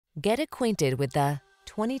Get acquainted with the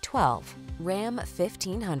 2012 Ram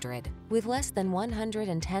 1500. With less than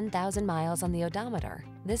 110,000 miles on the odometer,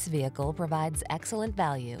 this vehicle provides excellent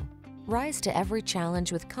value. Rise to every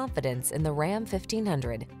challenge with confidence in the Ram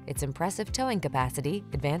 1500. Its impressive towing capacity,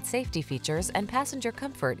 advanced safety features, and passenger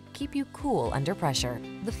comfort keep you cool under pressure.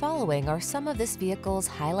 The following are some of this vehicle's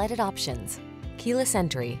highlighted options: keyless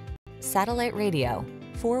entry, satellite radio,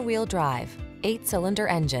 four-wheel drive, 8-cylinder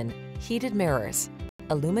engine, heated mirrors,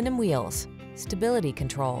 aluminum wheels, stability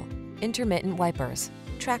control, intermittent wipers,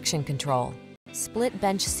 traction control, split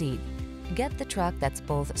bench seat. Get the truck that's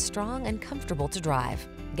both strong and comfortable to drive.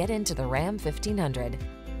 Get into the Ram 1500.